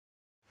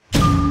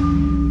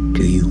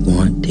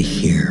to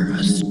hear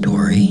a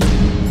story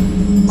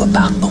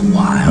about the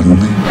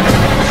wildling?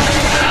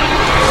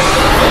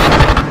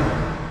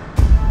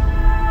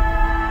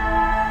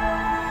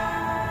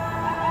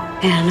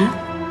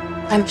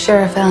 Anna, I'm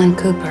Sheriff Ellen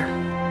Cooper.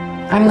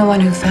 I'm the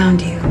one who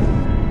found you.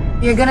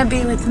 You're gonna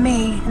be with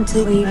me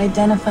until we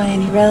identify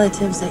any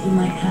relatives that you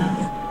might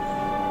have.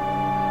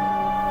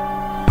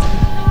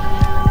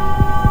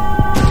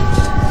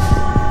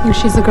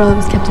 She's the girl that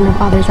was kept in her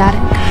father's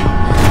attic.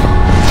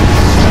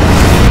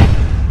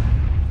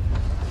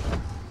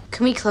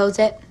 Can we close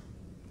it?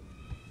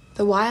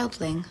 The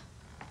wildling.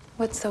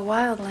 What's the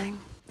wildling?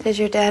 Did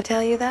your dad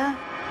tell you that?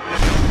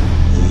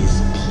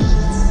 His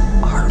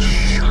teeth are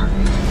sharp,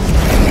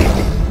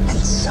 and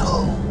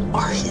so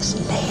are his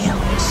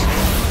nails.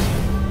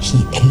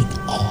 He ate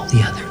all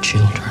the other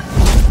children.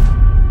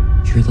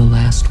 You're the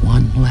last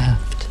one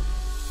left.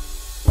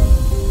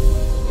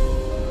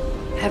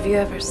 Have you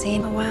ever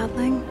seen a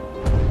wildling?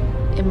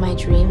 In my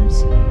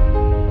dreams.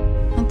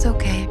 It's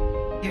okay.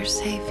 You're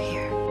safe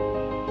here.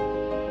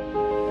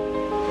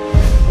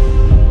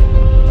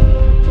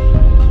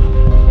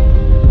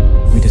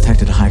 We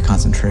detected a high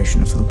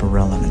concentration of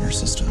fluoperellin in her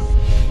system.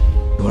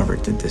 Whoever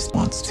did this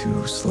wants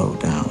to slow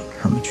down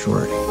her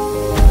maturity.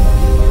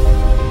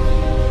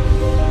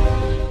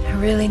 I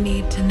really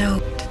need to know,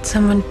 did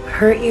someone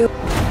hurt you?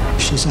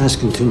 She's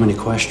asking too many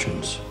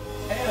questions.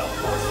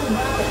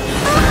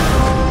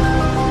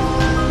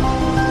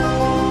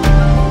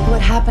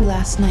 What happened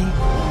last night?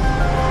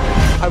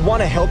 I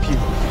want to help you.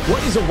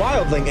 What is a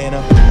wildling,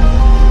 Anna?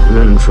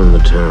 Men from the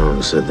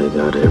town said they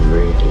got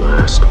every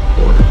last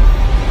one.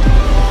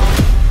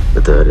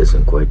 But that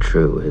isn't quite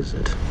true, is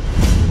it?